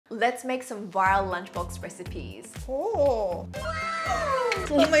Let's make some viral lunchbox recipes. Oh.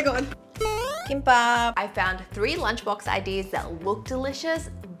 Oh my god. Kimbap. I found 3 lunchbox ideas that look delicious,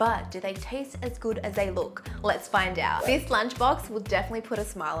 but do they taste as good as they look? Let's find out. This lunchbox will definitely put a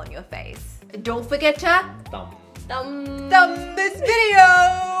smile on your face. Don't forget to thumb this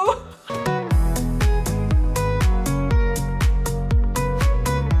video!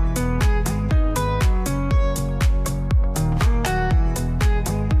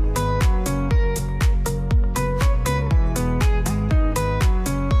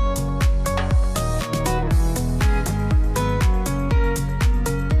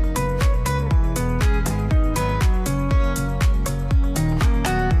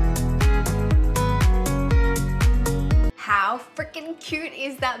 Freaking cute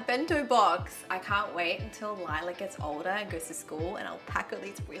is that bento box? I can't wait until Lila gets older and goes to school and I'll pack her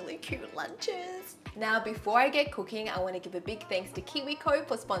these really cute lunches. Now, before I get cooking, I want to give a big thanks to KiwiCo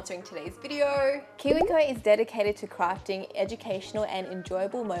for sponsoring today's video. KiwiCo is dedicated to crafting educational and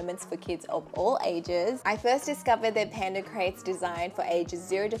enjoyable moments for kids of all ages. I first discovered their panda crates designed for ages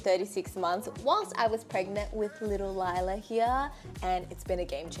 0 to 36 months whilst I was pregnant with little Lila here, and it's been a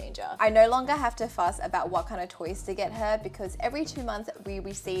game changer. I no longer have to fuss about what kind of toys to get her because every 2 months we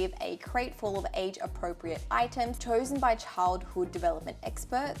receive a crate full of age-appropriate items chosen by childhood development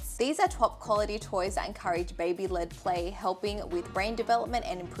experts. These are top quality toys that encourage baby-led play, helping with brain development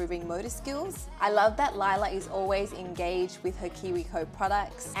and improving motor skills. I love that Lila is always engaged with her KiwiCo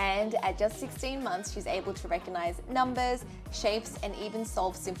products, and at just 16 months she's able to recognize numbers, shapes, and even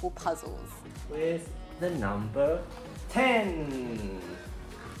solve simple puzzles. With the number 10.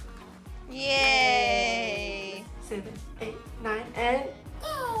 Yay! 7, 8, 9, and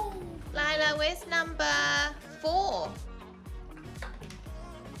Lila, where's number 4?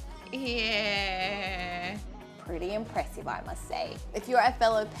 Yeah. Pretty impressive, I must say. If you're a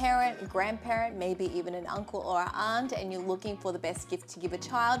fellow parent, grandparent, maybe even an uncle or an aunt, and you're looking for the best gift to give a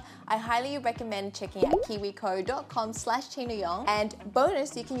child, I highly recommend checking out kiwico.com/TinaYong. And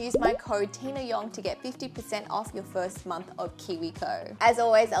bonus, you can use my code TinaYong to get 50% off your first month of KiwiCo. As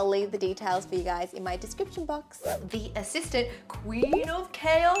always, I'll leave the details for you guys in my description box. The assistant queen of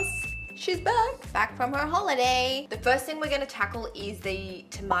chaos, she's back from her holiday. The first thing we're gonna tackle is the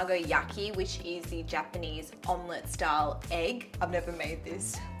tamagoyaki, which is the Japanese omelette style egg. I've never made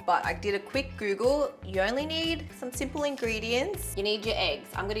this, but I did a quick Google. You only need some simple ingredients. You need your eggs.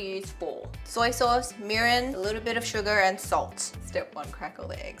 I'm gonna use 4. Soy sauce, mirin, a little bit of sugar, and salt. Step 1, crack all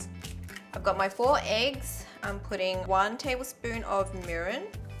the eggs. I've got my 4 eggs. I'm putting 1 tablespoon of mirin,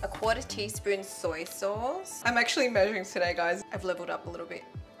 a 1/4 teaspoon soy sauce. I'm actually measuring today, guys. I've leveled up a little bit.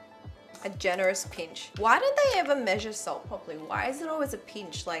 A generous pinch. Why don't they ever measure salt properly? Why is it always a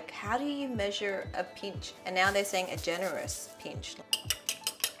pinch? Like, how do you measure a pinch? And now they're saying a generous pinch.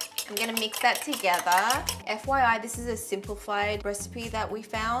 I'm gonna mix that together. FYI, this is a simplified recipe that we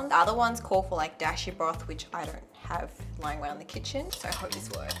found. The other ones call for like dashi broth, which I don't have lying around the kitchen, so I hope this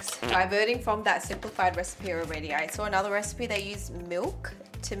works. Diverting from that simplified recipe already, I saw another recipe they use milk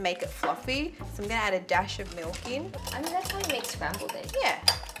to make it fluffy. So I'm gonna add a dash of milk in. I mean, that's how you make scrambled eggs. Yeah,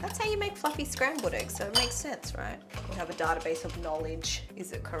 that's how you make fluffy scrambled eggs, so it makes sense, right? We have a database of knowledge.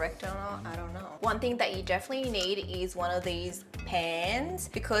 Is it correct or not? I don't know. One thing that you definitely need is one of these pans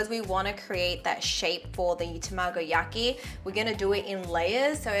because we want to create that shape for the tamagoyaki. We're gonna do it in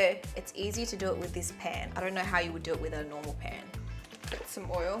layers, so it's easy to do it with this pan. I don't know how you would do it with a normal pan. Put some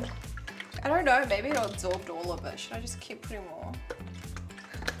oil. I don't know, maybe it absorbed all of it. Should I just keep putting more?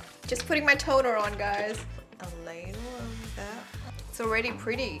 Just putting my toner on, guys. A ladle of that. It's already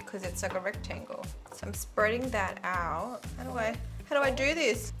pretty because it's like a rectangle. So I'm spreading that out. How do I do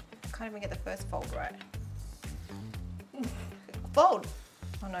this? I can't even get the first fold right. Fold.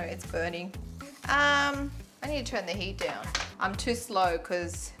 Oh no, it's burning. I need to turn the heat down. I'm too slow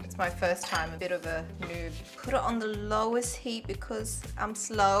because it's my first time, a bit of a noob. Put it on the lowest heat because I'm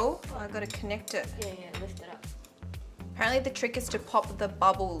slow. Oh, I gotta connect it. Yeah, lift it up. Apparently the trick is to pop the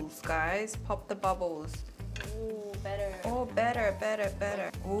bubbles, guys. Pop the bubbles. Ooh, better. Oh, better, better, better.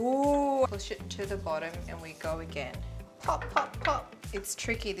 Ooh. Push it to the bottom and we go again. Pop, pop, pop. It's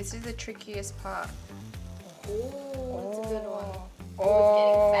tricky. This is the trickiest part. Ooh, that's a good one.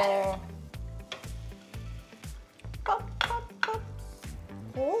 Oh, it's getting fatter. Pop, pop, pop.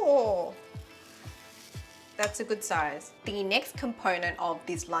 Oh. That's a good size. The next component of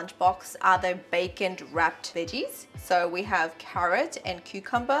this lunchbox are the bacon wrapped veggies. So we have carrot and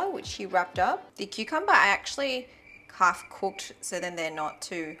cucumber, which she wrapped up. The cucumber I actually half cooked so then they're not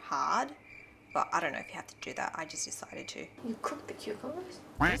too hard. But I don't know if you have to do that. I just decided to. You cook the cucumbers?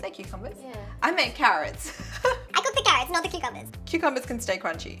 Did you say cucumbers? Yeah. I meant carrots. I cook the carrots, not the cucumbers. Cucumbers can stay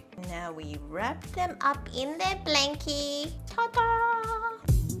crunchy. Now we wrap them up in their blankie. Ta-da!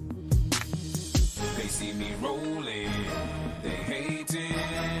 They see me rolling, they hate it.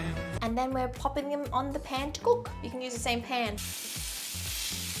 And then we're popping them on the pan to cook. You can use the same pan.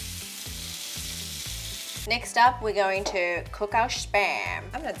 Next up, we're going to cook our spam. I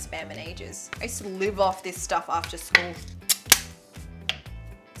haven't had spam in ages. I used to live off this stuff after school.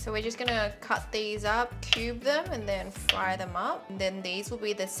 So we're just gonna cut these up, cube them, and then fry them up. And then these will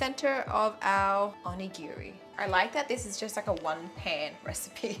be the center of our onigiri. I like that this is just like a one pan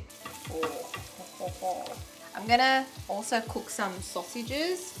recipe. I'm gonna also cook some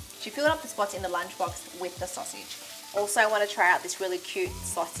sausages. She filled up the spots in the lunchbox with the sausage. Also, I want to try out this really cute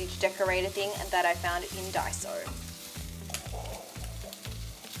sausage decorator thing that I found in Daiso.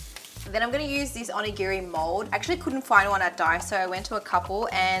 Then I'm going to use this onigiri mold. I actually couldn't find one at Daiso. I went to a couple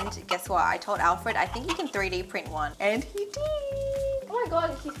and guess what? I told Alfred, I think you can 3D print one. And he did. Oh my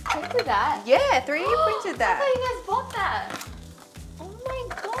god, he printed that? Yeah, 3D printed that. I thought you guys bought that. Oh my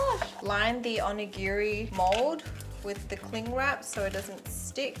gosh. Line the onigiri mold with the cling wrap so it doesn't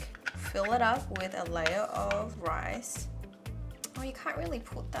stick. Fill it up with a layer of rice. Oh, you can't really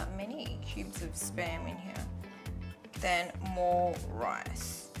put that many cubes of spam in here. Then more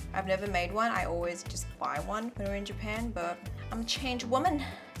rice. I've never made one. I always just buy one when we're in Japan, but I'm a changed woman.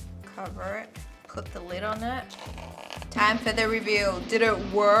 Cover it, put the lid on it. Time for the reveal. Did it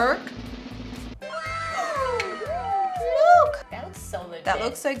work? Look! That looks so legit. That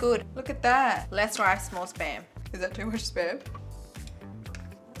looks so good. Look at that. Less rice, more spam. Is that too much spam?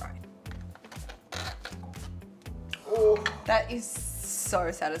 Oh, that is so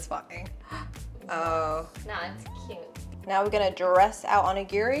satisfying. Oh. Nah, it's cute. Now we're gonna dress our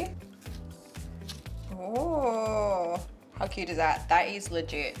onigiri. Oh, how cute is that? That is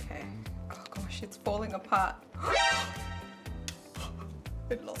legit. Okay. Oh gosh, it's falling apart.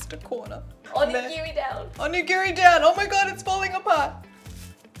 It lost a corner. Onigiri down. Onigiri down. Oh my god, it's falling apart.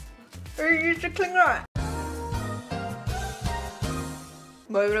 Use your cling wrap.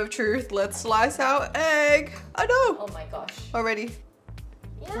 Moment of truth. Let's slice our egg. I know. Oh my gosh. Already.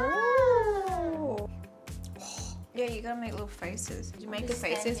 Yeah. Oh. Yeah, you gotta make little faces. You make the Just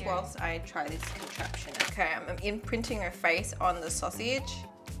stand faces here. whilst I try this contraption. Okay, I'm imprinting a face on the sausage.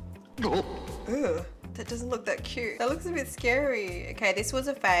 Ugh, that doesn't look that cute. That looks a bit scary. Okay, this was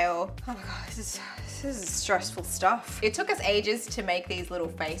a fail. Oh my god, this is stressful stuff. It took us ages to make these little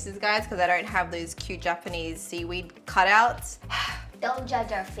faces, guys, because I don't have those cute Japanese seaweed cutouts. Don't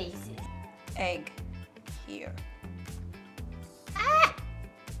judge our faces. Egg here.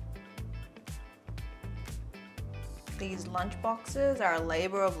 These lunch boxes are a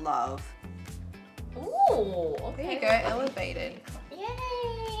labor of love. Ooh, okay. There you go, elevated.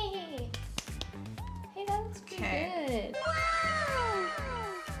 Yay! Hey, that looks pretty Okay. good.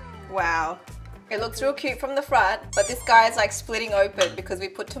 Wow. It looks real cute from the front, but this guy is like splitting open because we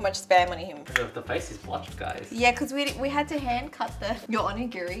put too much spam on him. The face is blotched, guys. Yeah, because we had to hand cut your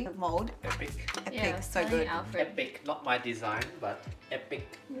onigiri mold. Epic. Epic, Yeah, so funny good. Alfred. Epic, not my design, but epic.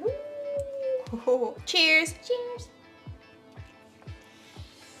 Cheers. Cheers.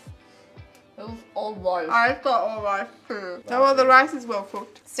 It was all rice. I thought all rice too. Oh, well, the rice is well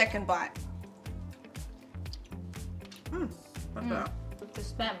cooked. Second bite. What's that? With the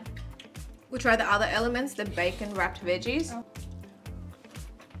spam. We'll try the other elements, the bacon wrapped veggies.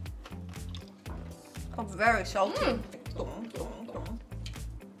 Oh, very salty.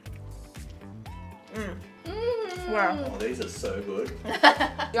 Wow. Oh, these are so good.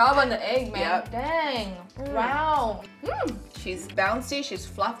 Job on the egg, man. Yep. Dang. Wow. She's bouncy, she's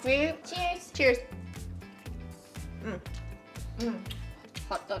fluffy. Cheers. Cheers.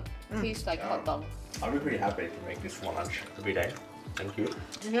 Hot dog. Tastes like hot dog. I'll be pretty happy to make this for lunch every day. Thank you.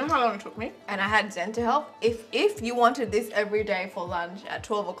 You know how long it took me? And I had Zen to help. If you wanted this every day for lunch at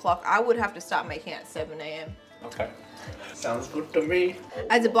 12 o'clock, I would have to start making it at 7 a.m. Okay. Sounds good to me.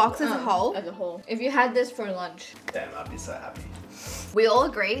 As a box as a whole, As a whole. If you had this for lunch. Damn, I'd be so happy. we all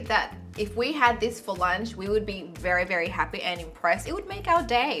agreed that if we had this for lunch, we would be very, very happy and impressed. It would make our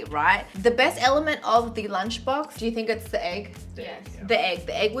day, right? The best element of the lunchbox, do you think it's the egg? Yes. Yeah. The egg.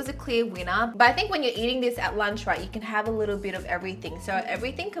 The egg was a clear winner. But I think when you're eating this at lunch, right, you can have a little bit of everything. So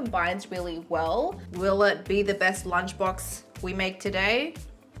everything combines really well. Will it be the best lunchbox we make today?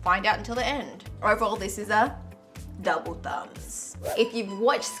 Find out until the end. Overall, this is a double thumbs. If you've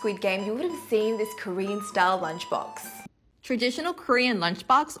watched Squid Game, you would have seen this Korean style lunchbox. Traditional Korean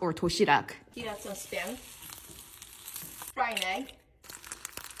lunchbox or dosirak. Heat up some spam. Fry an egg.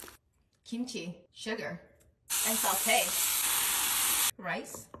 kimchi, sugar, and saute.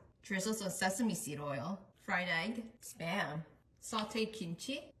 Rice, drizzle some sesame seed oil, fried egg, spam, sauteed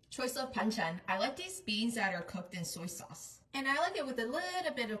kimchi. Choice of banchan. I like these beans that are cooked in soy sauce. And I like it with a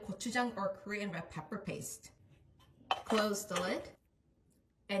little bit of gochujang or Korean red pepper paste. Close the lid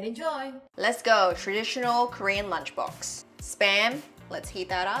and enjoy. Let's go. Traditional Korean lunchbox. Spam. Let's heat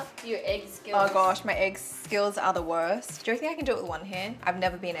that up. Your egg skills. Oh gosh, my egg skills are the worst. Do you think I can do it with one hand? I've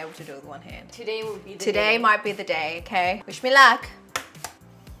never been able to do it with one hand. Today will be the day. Today might be the day, okay? Wish me luck.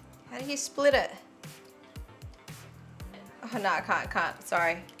 How do you split it? Oh no, I can't,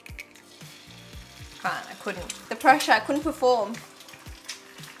 sorry. I couldn't. The pressure, I couldn't perform.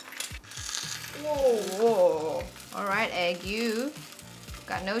 Whoa. All right, egg, you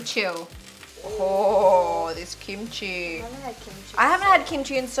got no chill. Oh, this kimchi. I haven't had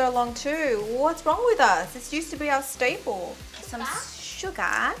kimchi in so long too. What's wrong with us? This used to be our staple. Some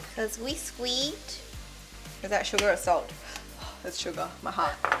sugar, because we sweet. Is that sugar or salt? That's sugar, my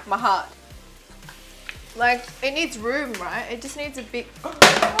heart. Like, it needs room, right? It just needs a big...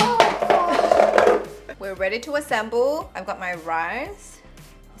 We're ready to assemble. I've got my rice.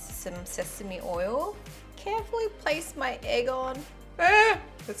 This is some sesame oil. Carefully place my egg on.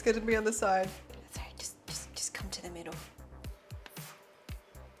 It's gonna be on the side. Sorry, just come to the middle.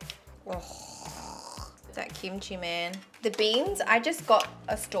 Oh, that kimchi, man. The beans, I just got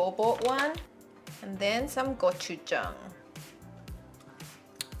a store-bought one. And then some gochujang.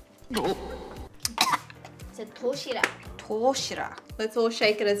 It's a dosirak. Dosirak. Let's all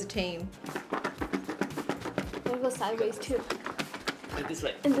shake it as a team. I'm gonna go sideways too. And this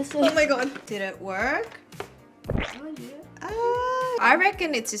way. And this way. Oh my god. Did it work? Oh yeah. I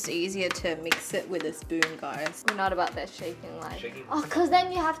reckon it's just easier to mix it with a spoon, guys. We're not about that shaking line. Shaking. Oh, cause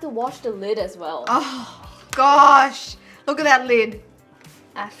then you have to wash the lid as well. Oh gosh. Look at that lid.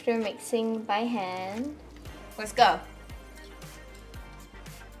 After mixing by hand. Let's go.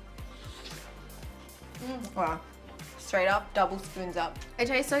 Wow. Straight up, double spoons up. It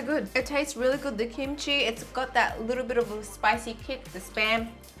tastes so good. It tastes really good. The kimchi, it's got that little bit of a spicy kick. The spam,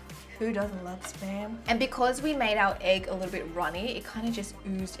 who doesn't love spam? And because we made our egg a little bit runny, it kind of just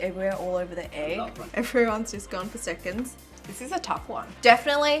oozed everywhere, all over the egg. Everyone's just gone for seconds. This is a tough one.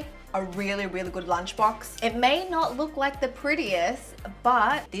 Definitely a really, really good lunchbox. It may not look like the prettiest,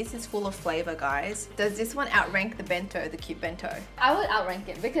 but this is full of flavor, guys. Does this one outrank the bento, the cute bento? I would outrank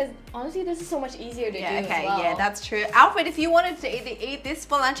it because honestly this is so much easier to do as well. Yeah, that's true. Alfred, if you wanted to either eat this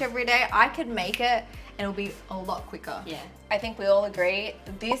for lunch every day, I could make it and it'll be a lot quicker. Yeah. I think we all agree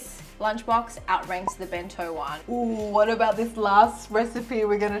this lunchbox outranks the bento one. Ooh, what about this last recipe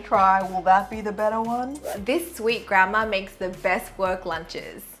we're gonna try? Will that be the better one? This sweet grandma makes the best work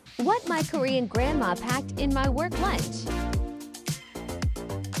lunches. What my Korean grandma packed in my work lunch.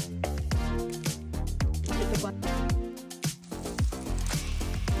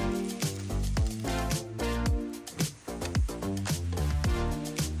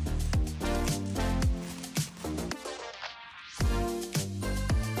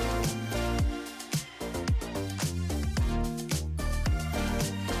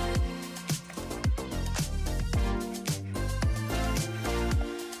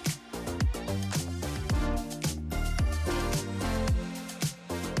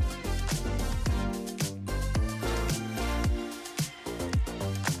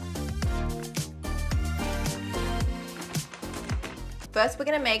 First, we're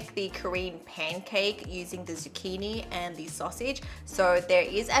gonna make the Korean pancake using the zucchini and the sausage. So there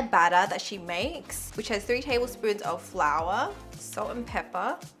is a batter that she makes, which has 3 tablespoons of flour, salt and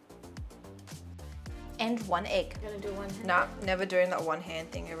pepper, and 1 egg. You're gonna do one hand? Nah, never doing that one hand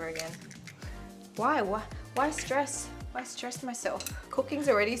thing ever again. Why stress? Why stress myself? Cooking's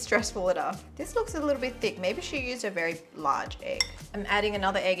already stressful enough. This looks a little bit thick. Maybe she used a very large egg. I'm adding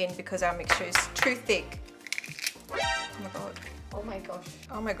another egg in because our mixture is too thick. Oh my god. Oh my gosh.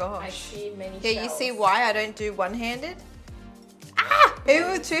 Oh my gosh. I see many Yeah, shells. you see why I don't do one-handed? Ah!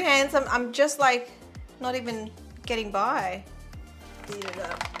 Even with 2 hands, I'm just like not even getting by. Beat it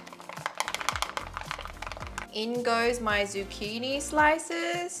up. In goes my zucchini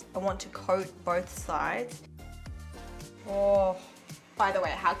slices. I want to coat both sides. Oh. By the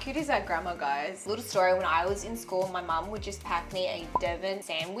way, how cute is that grandma, guys? Little story, when I was in school, my mum would just pack me a Devon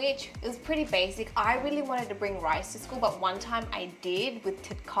sandwich. It was pretty basic. I really wanted to bring rice to school, but one time I did with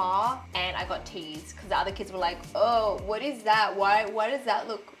Titkar and I got teased because the other kids were like, oh, what is that? Why does that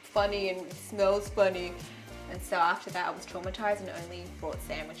look funny and smells funny? And so after that, I was traumatized and only brought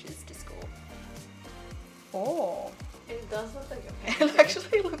sandwiches to school. Oh. It does look like a It pancake.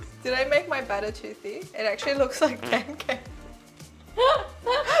 actually looks, did I make my batter too thick? It actually looks like pancake.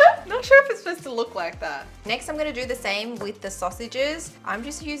 Not sure if it's supposed to look like that. Next, I'm gonna do the same with the sausages. I'm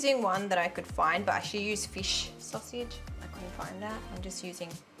just using one that I could find, but I should use fish sausage. I couldn't find that. I'm just using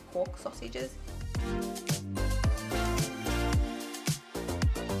pork sausages.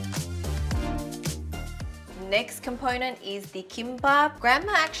 Next component is the kimbap.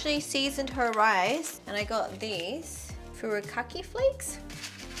 Grandma actually seasoned her rice, and I got these furikake flakes.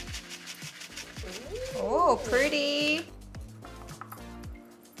 Oh, pretty.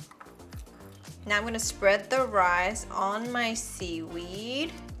 Now I'm gonna spread the rice on my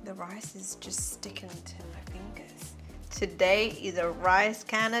seaweed. The rice is just sticking to my fingers. Today is a rice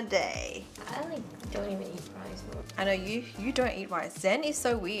kind of day. I don't even eat rice. I know you don't eat rice. Zen is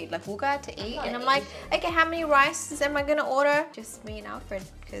so weird. Like we'll go out to eat and I'm like, okay, how many rices am I gonna order? Just me and Alfred,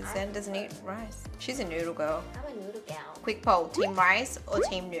 because Zen doesn't eat rice. She's a noodle girl. I'm a noodle gal. Quick poll, team rice or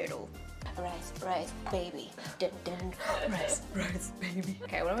team noodle? Rice, rice, baby. Dun, dun. Rice, rice, baby.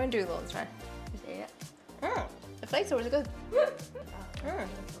 Okay, what am I gonna do, Lawrence? Right? Just eat it. The flakes are really good.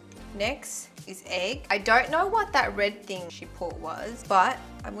 Next is egg. I don't know what that red thing she put was, but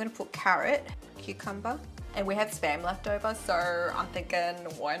I'm gonna put carrot, cucumber, and we have Spam left over, so I'm thinking,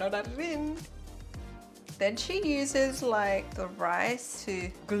 why not add it in? Then she uses like the rice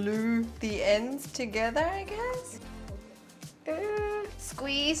to glue the ends together, I guess.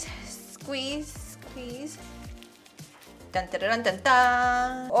 Squeeze, squeeze, squeeze. Dun, dun, dun, dun,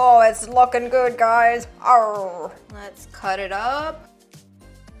 dun. Oh, it's looking good, guys. Arr. Let's cut it up.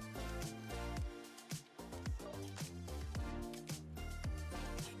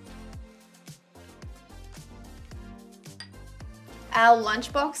 Our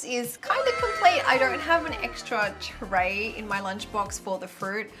lunchbox is kind of complete. I don't have an extra tray in my lunchbox for the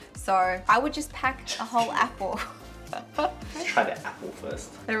fruit, so I would just pack a whole apple. Let's try the apple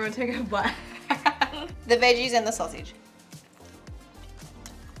first. Everyone take a bite. The veggies and the sausage.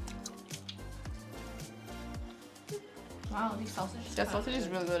 Wow, these sausages. The sausage is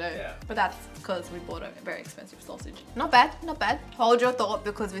really good, eh? Yeah. But that's because we bought a very expensive sausage. Not bad, not bad. Hold your thought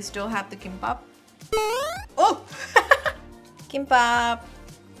because we still have the kimbap. Oh! Kimbap.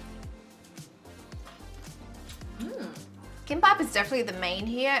 Kimbap is definitely the main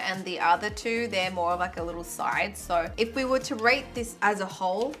here, and the other two, they're more of like a little side. So if we were to rate this as a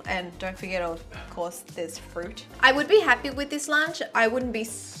whole, and don't forget, of course, there's fruit. I would be happy with this lunch. I wouldn't be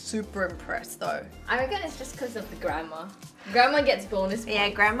super impressed though. I reckon it's just because of the grandma. Grandma gets bonus points. Yeah,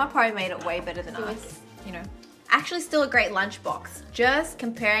 Grandma probably made it way better than us, you know. Actually still a great lunchbox. Just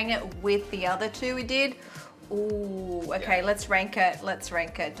comparing it with the other two we did. Ooh, okay, Yeah. let's rank it, let's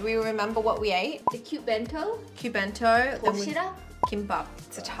rank it. Do we remember what we ate? The cute bento. Bento. Dosirak. Kimbap.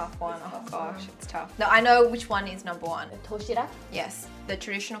 It's a tough one. Oh gosh, it's tough. No, I know which one is number one. Dosirak. Yes, the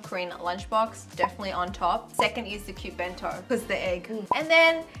traditional Korean lunchbox, definitely on top. Second is the cute bento, because the egg. And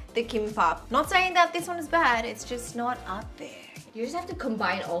then the kimbap. Not saying that this one is bad, it's just not up there. You just have to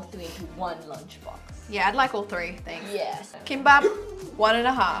combine all three into one lunchbox. Yeah, I'd like all three, thanks. Yes. Kimbap,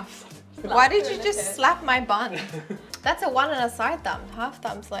 1.5. Why did you just slap my bun? That's a 1 and a side thumb. Half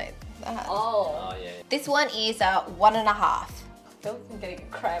thumb's like that. Oh. Oh, yeah. This one is a 1.5. I feel like I'm getting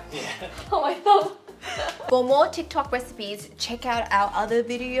a cramp. Oh my thumb. For more TikTok recipes, check out our other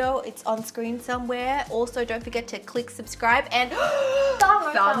video. It's on screen somewhere. Also, don't forget to click subscribe and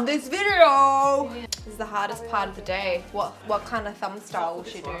thumb this video. This is the hardest part of the day. What kind of thumb style will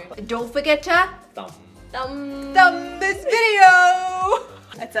she do? And don't forget to Thumb. thumb this video.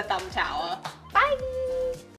 It's a thumb tower. Bye.